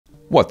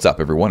What's up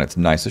everyone, it's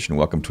Gneissish and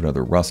welcome to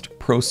another Rust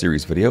Pro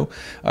Series video.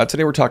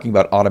 Today we're talking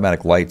about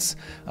automatic lights.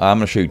 I'm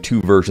going to show you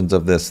two versions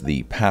of this,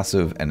 the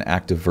passive and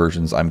active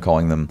versions I'm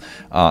calling them,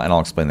 and I'll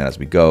explain that as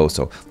we go.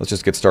 So let's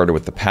just get started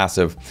with the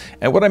passive.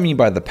 And what I mean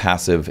by the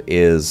passive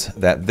is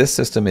that this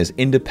system is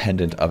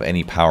independent of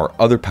any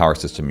other power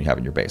system you have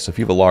in your base. So if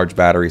you have a large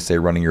battery, say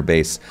running your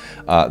base,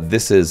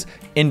 this is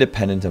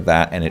independent of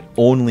that and it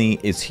only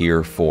is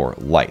here for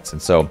lights.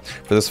 And so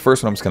for this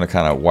first one, I'm just going to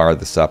kind of wire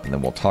this up and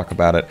then we'll talk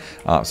about it.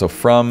 So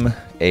from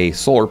a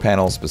solar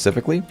panel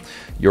specifically,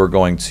 you're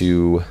going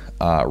to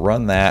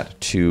run that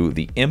to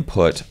the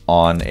input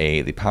on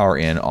the power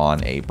in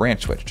on a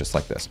branch switch, just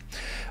like this.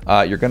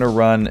 You're going to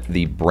run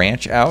the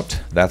branch out.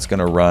 That's going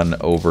to run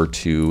over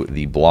to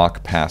the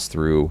block pass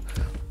through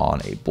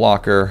on a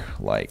blocker,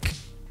 like,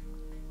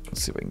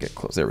 let's see if we can get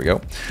close. There we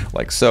go,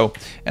 like so.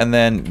 And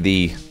then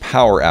the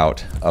power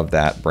out of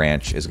that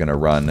branch is going to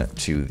run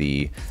to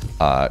the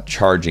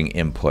charging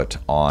input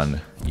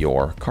on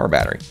your car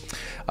battery.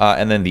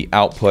 And then the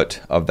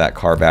output of that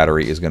car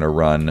battery is going to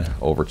run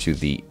over to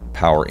the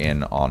power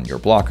in on your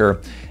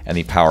blocker. And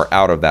the power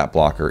out of that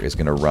blocker is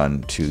going to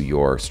run to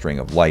your string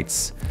of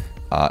lights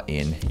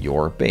in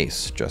your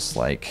base, just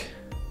like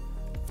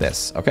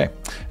this. Okay,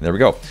 and there we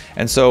go.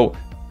 And so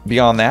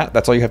beyond that,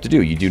 that's all you have to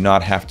do. You do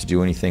not have to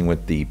do anything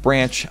with the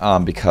branch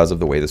because of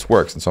the way this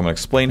works. And so I'm going to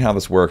explain how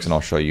this works, and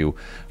I'll show you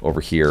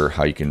over here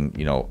how you can,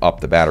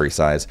 up the battery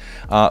size.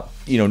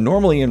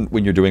 Normally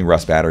when you're doing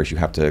Rust batteries, you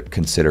have to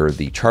consider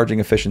the charging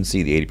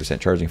efficiency, the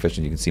 80% charging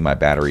efficiency. You can see my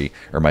battery,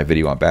 or my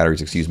video on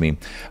batteries, excuse me.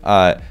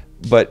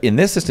 But in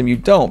this system, you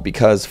don't,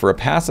 because for a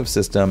passive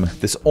system,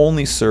 this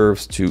only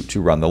serves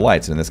to run the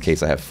lights. And in this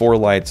case, I have 4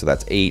 lights, so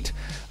that's 8.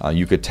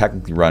 You could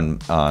technically run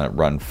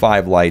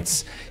 5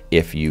 lights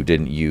if you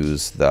didn't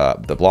use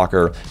the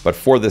blocker. But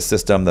for this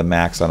system, the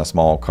max on a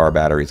small car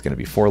battery is going to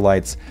be 4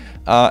 lights.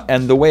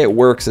 And the way it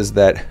works is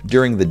that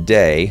during the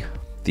day,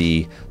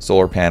 the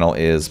solar panel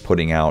is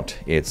putting out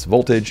its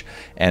voltage.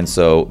 And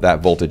so that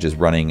voltage is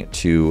running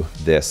to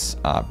this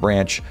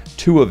branch.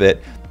 2 of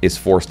it is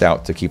forced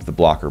out to keep the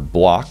blocker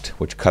blocked,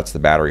 which cuts the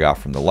battery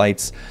off from the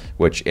lights,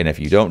 and if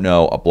you don't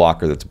know, a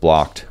blocker that's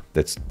blocked,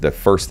 that's the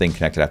first thing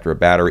connected after a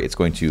battery, it's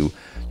going to,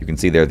 you can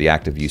see there the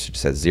active usage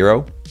says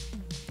 0.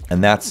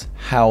 And that's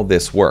how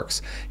this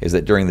works, is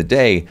that during the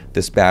day,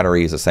 this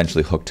battery is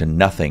essentially hooked to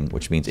nothing,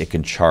 which means it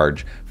can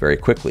charge very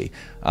quickly.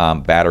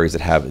 Batteries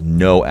that have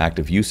no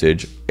active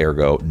usage,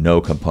 ergo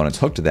no components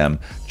hooked to them,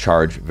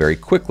 charge very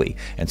quickly.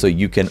 And so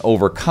you can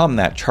overcome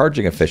that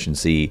charging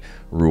efficiency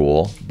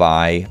rule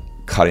by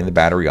cutting the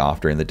battery off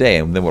during the day.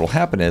 And then what will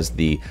happen is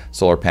the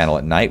solar panel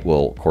at night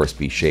will of course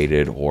be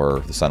shaded,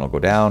 or the sun will go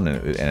down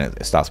and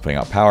it stops putting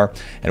out power.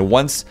 And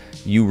once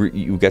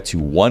you get to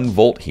 1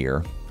 volt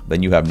here,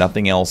 then you have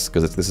nothing else,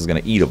 because this is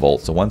going to eat a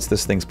volt. So once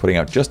this thing's putting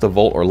out just a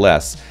volt or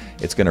less,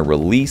 it's going to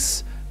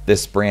release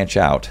this branch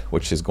out,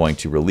 which is going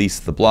to release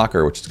the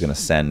blocker, which is going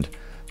to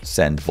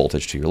send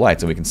voltage to your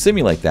lights. And we can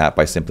simulate that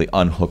by simply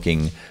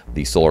unhooking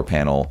the solar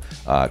panel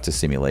to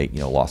simulate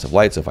loss of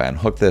light. So if I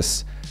unhook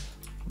this,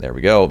 there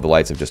we go. The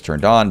lights have just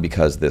turned on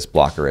because this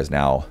blocker is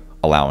now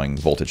allowing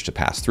voltage to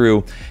pass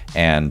through,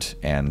 and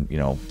there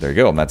you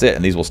go, and that's it.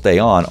 And these will stay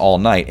on all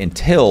night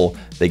until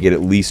they get at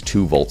least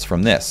 2 volts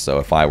from this. So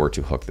if I were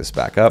to hook this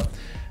back up,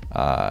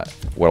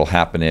 what will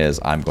happen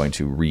is I'm going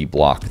to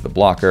re-block the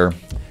blocker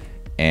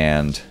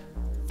and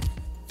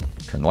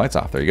turn the lights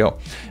off. There you go.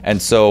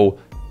 And so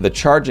the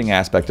charging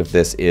aspect of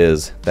this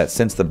is that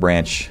since the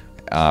branch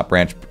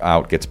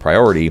out gets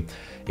priority,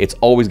 it's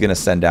always going to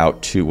send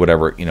out to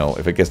whatever,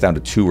 if it gets down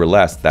to 2 or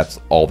less,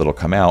 that's all that'll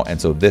come out. And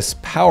so this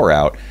power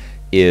out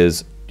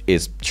is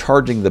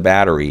charging the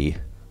battery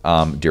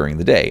during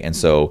the day. And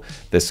so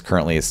this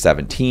currently is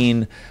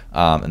 17,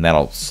 and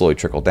that'll slowly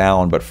trickle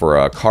down. But for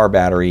a car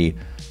battery,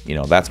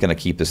 that's going to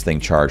keep this thing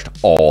charged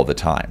all the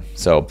time.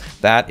 So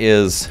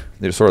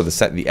there's sort of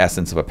the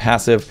essence of a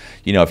passive.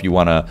 If you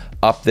want to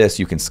up this,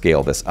 you can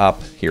scale this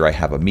up. Here I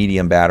have a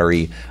medium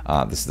battery.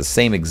 This is the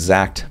same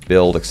exact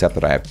build, except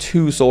that I have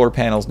 2 solar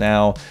panels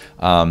now.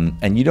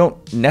 And you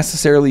don't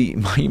necessarily,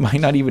 you might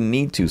not even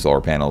need 2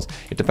 solar panels.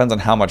 It depends on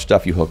how much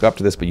stuff you hook up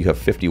to this, but you have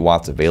 50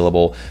 watts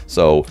available.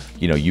 So,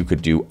 you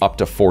could do up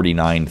to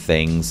 49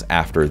 things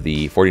after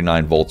the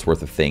 49 volts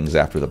worth of things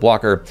after the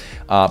blocker.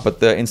 But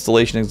the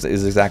installation is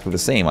exactly the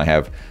same. I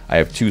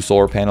have 2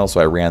 solar panels,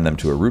 so I ran them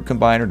to a root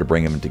combiner to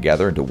bring them together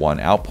into one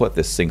output.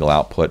 This single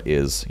output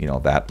is,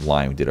 that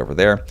line we did over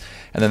there.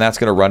 And then that's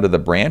going to run to the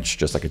branch,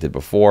 just like it did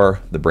before.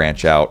 The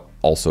branch out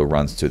also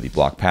runs to the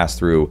block pass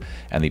through,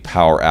 and the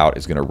power out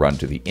is going to run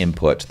to the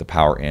input, the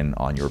power in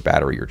on your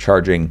battery you're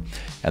charging.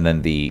 And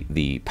then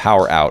the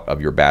power out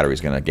of your battery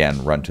is going to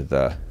again run to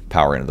the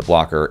power into the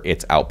blocker.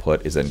 Its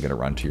output is then going to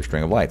run to your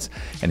string of lights.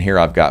 And here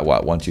I've got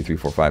what, 1, 2, 3,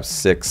 4, 5,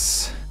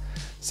 6,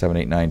 7,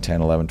 8, 9,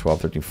 10, 11,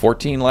 12, 13,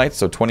 14 lights.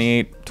 So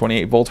 28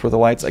 volts worth of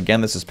lights.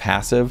 Again, this is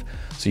passive,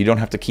 so you don't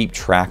have to keep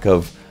track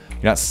of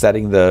You're not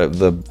setting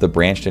the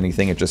branch to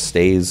anything. It just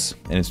stays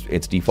in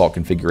its default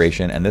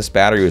configuration. And this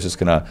battery is just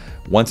gonna,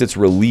 once it's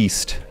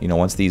released, you know,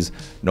 once these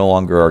no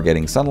longer are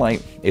getting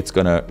sunlight, it's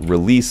gonna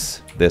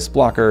release this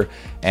blocker,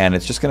 and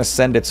it's just gonna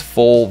send its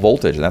full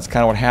voltage. And that's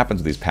kind of what happens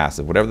with these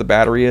passive. Whatever the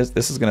battery is,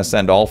 this is gonna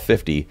send all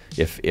 50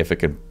 if it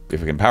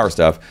can power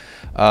stuff,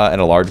 and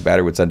a large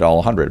battery would send all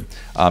 100.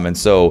 And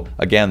so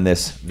again,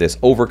 this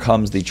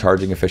overcomes the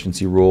charging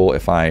efficiency rule.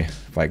 If I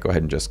go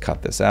ahead and just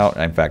cut this out,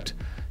 in fact,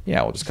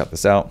 yeah, we'll just cut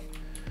this out.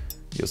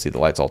 You'll see the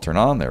lights all turn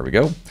on. There we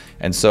go.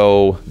 And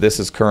so this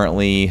is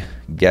currently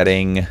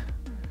getting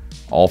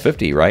all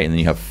 50, right? And then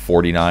you have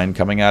 49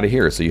 coming out of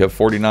here. So you have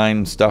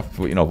 49 stuff,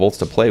 you know, volts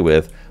to play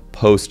with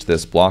post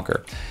this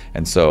blocker.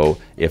 And so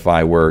if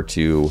I were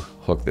to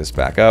hook this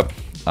back up,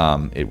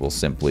 it will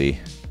simply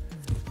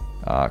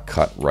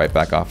cut right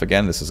back off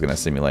again. This is going to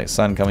simulate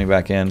sun coming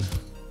back in.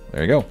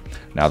 There you go.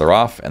 Now they're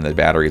off, and the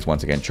battery is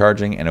once again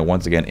charging, and it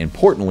once again,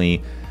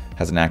 importantly,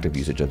 has an active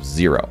usage of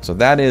 0. So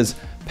that is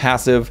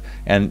passive,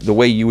 and the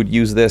way you would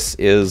use this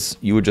is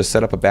you would just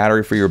set up a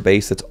battery for your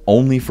base that's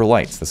only for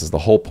lights. This is the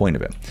whole point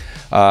of it.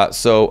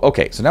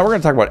 Okay, so now we're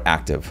going to talk about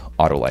active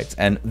auto lights,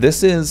 and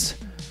this is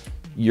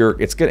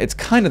it's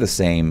kind of the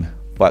same,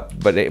 but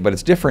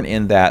it's different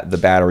in that the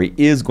battery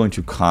is going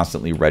to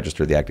constantly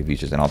register the active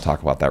usage, and I'll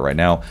talk about that right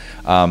now.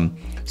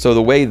 So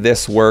the way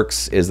this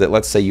works is that,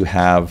 let's say you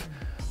have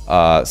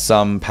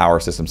some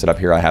power system set up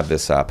here. I have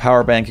this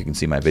power bank. You can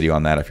see my video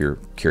on that if you're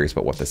curious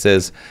about what this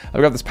is.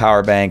 I've got this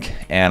power bank,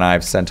 and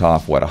I've sent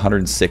off, what,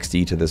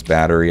 160 to this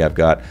battery. I've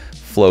got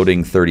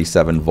floating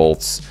 37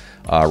 volts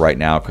right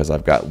now because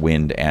I've got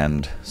wind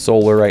and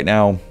solar right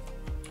now,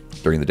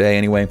 during the day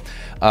anyway.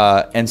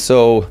 And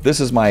so this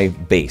is my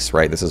base,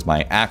 right? This is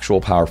my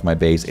actual power for my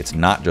base. It's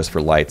not just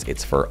for lights,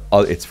 it's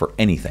for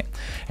anything.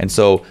 And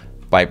so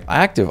by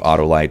active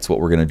auto lights, what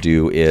we're going to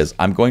do is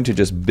I'm going to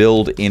just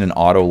build in an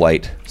auto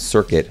light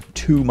circuit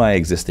to my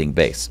existing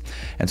base.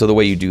 And so the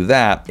way you do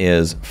that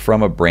is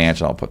from a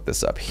branch, and I'll put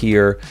this up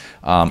here.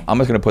 I'm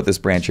just going to put this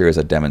branch here as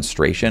a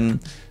demonstration.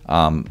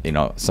 You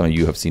know, some of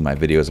you have seen my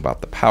videos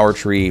about the power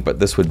tree, but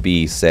this would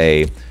be,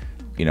 say,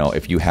 you know,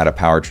 if you had a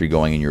power tree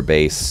going in your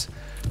base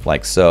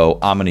like so,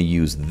 I'm going to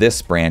use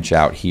this branch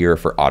out here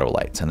for auto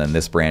lights, and then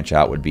this branch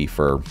out would be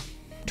for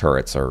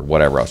turrets or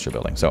whatever else you're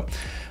building. So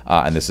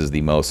and this is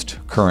the most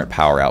current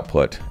power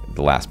output,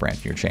 the last branch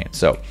in your chain.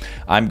 So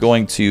I'm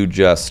going to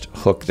just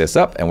hook this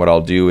up, and what I'll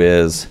do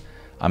is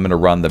I'm going to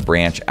run the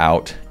branch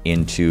out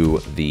into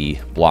the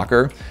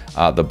blocker.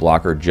 The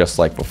blocker, just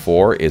like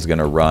before, is going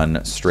to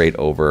run straight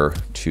over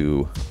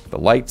to the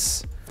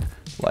lights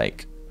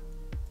like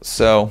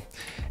so.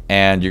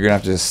 And you're going to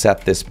have to just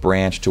set this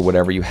branch to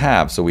whatever you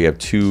have. So we have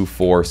 2,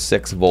 4,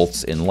 6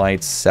 volts in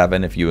lights,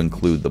 7 if you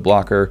include the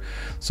blocker.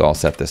 So I'll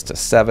set this to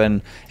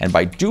 7. And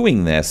by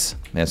doing this,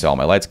 and so all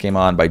my lights came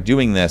on, by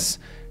doing this,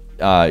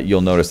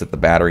 you'll notice that the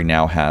battery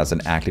now has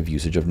an active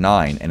usage of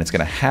 9. And it's going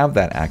to have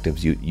that active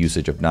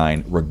usage of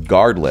 9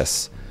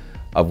 regardless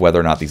of whether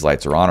or not these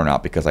lights are on or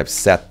not, because I've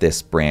set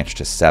this branch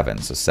to 7.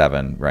 So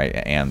 7, right,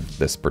 and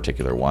this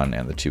particular one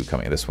and the 2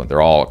 coming, this one, they're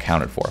all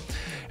accounted for.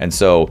 And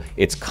so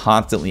it's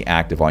constantly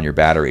active on your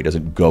battery. It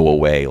doesn't go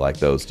away like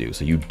those do.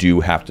 So you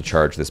do have to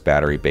charge this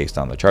battery based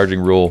on the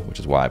charging rule, which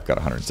is why I've got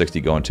 160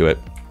 going to it.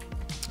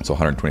 So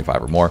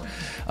 125 or more.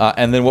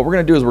 And then what we're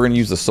going to do is we're going to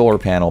use the solar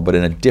panel, but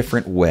in a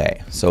different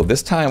way. So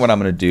this time what I'm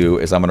going to do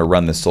is I'm going to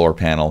run this solar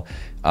panel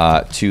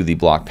to the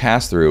block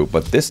pass-through,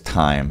 but this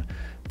time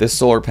this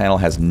solar panel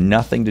has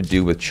nothing to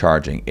do with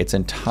charging. Its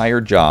entire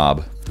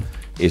job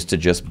is to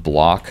just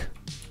block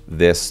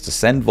this, to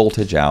send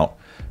voltage out.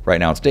 Right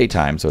now it's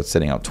daytime, so it's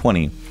sitting out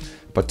 20,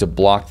 but to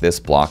block this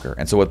blocker.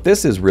 And so what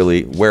this is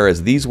really,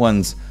 whereas these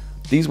ones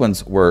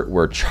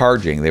were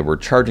charging, they were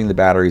charging the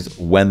batteries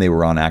when they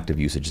were on active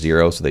usage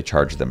 0, so they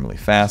charged them really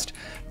fast.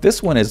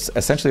 This one is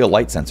essentially a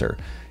light sensor.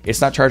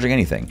 It's not charging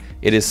anything.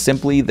 It is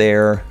simply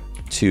there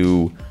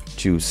to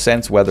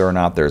sense whether or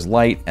not there's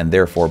light and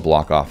therefore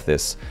block off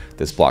this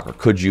blocker.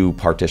 Could you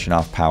partition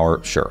off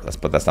power? Sure,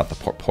 but that's not the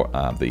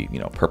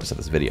purpose of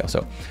this video.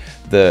 So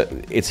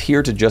it's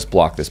here to just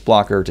block this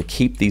blocker, to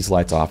keep these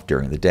lights off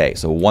during the day.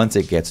 So once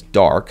it gets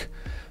dark,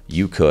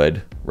 you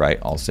could, right,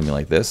 I'll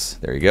simulate this.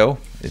 There you go.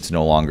 It's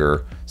no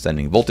longer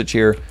sending voltage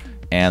here,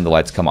 and the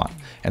lights come on.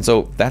 And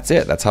so that's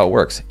it. That's how it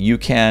works. You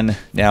can,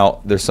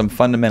 now there's some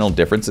fundamental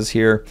differences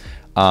here.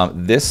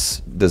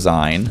 This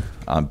design,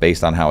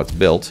 based on how it's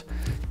built,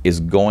 is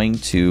going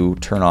to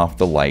turn off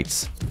the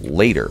lights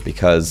later,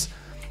 because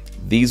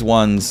these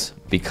ones,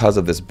 because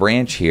of this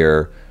branch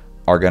here,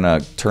 are going to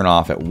turn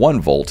off at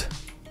 1 volt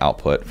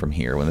output from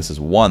here. When this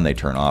is 1, they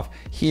turn off.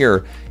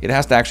 Here, it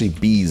has to actually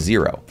be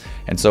 0.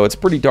 And so it's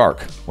pretty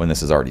dark when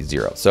this is already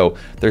 0. So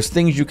there's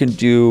things you can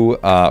do.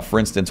 For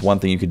instance, one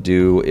thing you could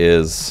do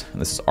is,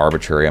 and this is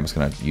arbitrary, I'm just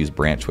going to use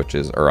branch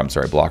switches, or I'm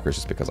sorry, blockers,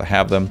 just because I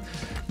have them.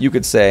 You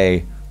could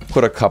say,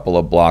 put a couple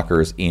of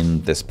blockers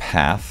in this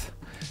path.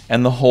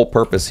 And the whole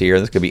purpose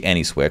here, this could be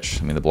any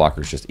switch. I mean, the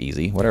blocker is just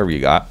easy, whatever you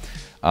got.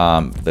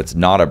 That's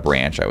not a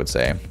branch, I would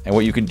say. And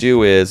what you can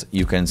do is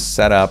you can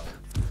set up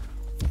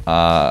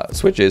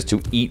switches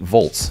to eat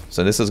volts.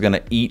 So this is going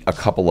to eat a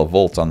couple of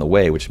volts on the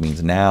way, which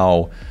means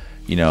now,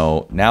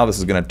 now this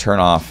is going to turn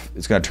off.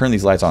 It's going to turn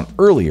these lights on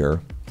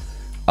earlier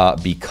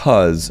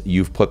because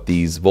you've put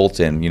these volts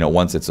in.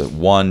 Once it's a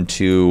 1,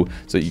 2,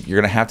 so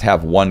you're going to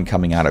have one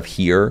coming out of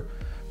here,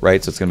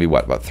 right? So it's going to be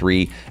what, about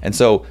 3. And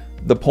so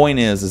the point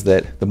is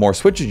that the more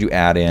switches you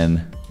add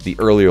in, the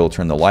earlier it'll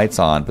turn the lights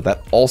on. But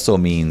that also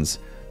means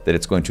that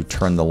it's going to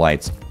turn the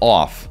lights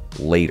off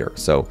later.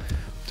 So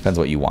depends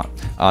what you want.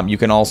 You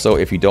can also,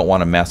 if you don't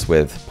want to mess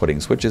with putting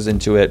switches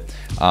into it,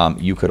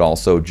 you could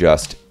also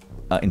just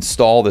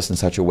install this in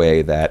such a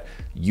way that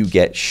you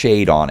get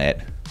shade on it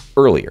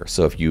earlier.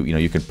 So if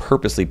you can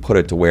purposely put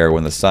it to where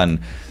when the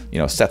sun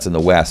sets in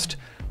the west,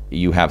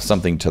 you have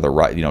something to the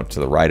right, to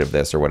the right of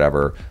this or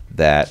whatever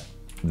that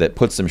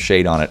puts some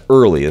shade on it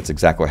early. That's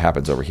exactly what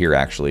happens over here.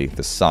 Actually,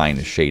 the sign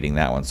is shading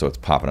that one, so it's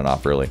popping it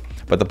off early.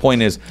 But the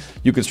point is,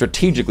 you can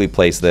strategically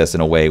place this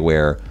in a way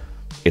where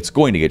it's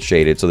going to get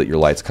shaded so that your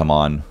lights come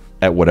on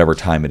at whatever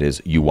time it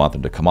is you want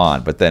them to come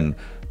on. But then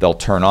they'll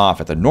turn off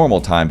at the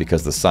normal time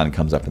because the sun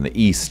comes up in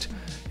the east.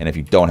 And if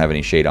you don't have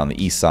any shade on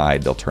the east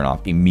side, they'll turn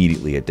off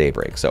immediately at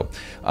daybreak. So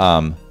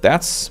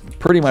that's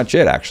pretty much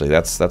it, actually.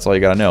 That's all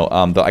you got to know.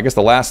 I guess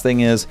the last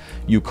thing is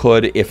you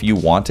could, if you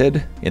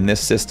wanted in this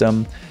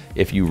system,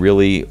 if you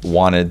really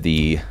wanted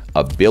the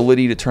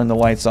ability to turn the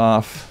lights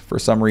off for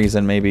some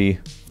reason, maybe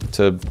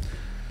to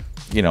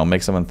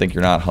make someone think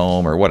you're not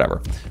home or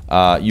whatever,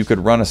 you could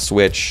run a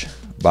switch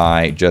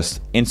by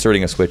just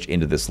inserting a switch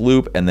into this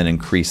loop and then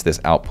increase this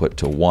output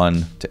to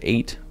 1 to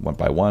 8, 1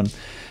 by 1.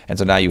 And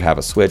so now you have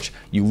a switch.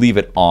 You leave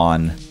it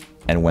on,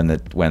 and when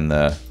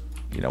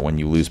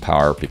you lose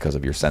power because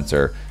of your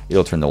sensor,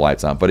 it'll turn the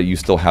lights on. But you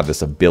still have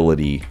this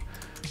ability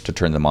to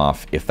turn them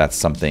off if that's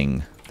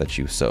something that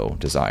you so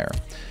desire.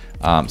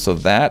 So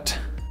that,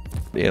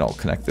 it'll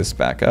connect this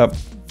back up.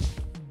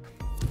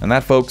 And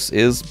that, folks,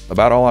 is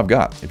about all I've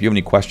got. If you have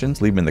any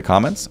questions, leave them in the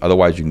comments.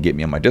 Otherwise, you can get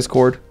me on my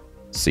Discord.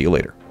 See you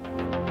later.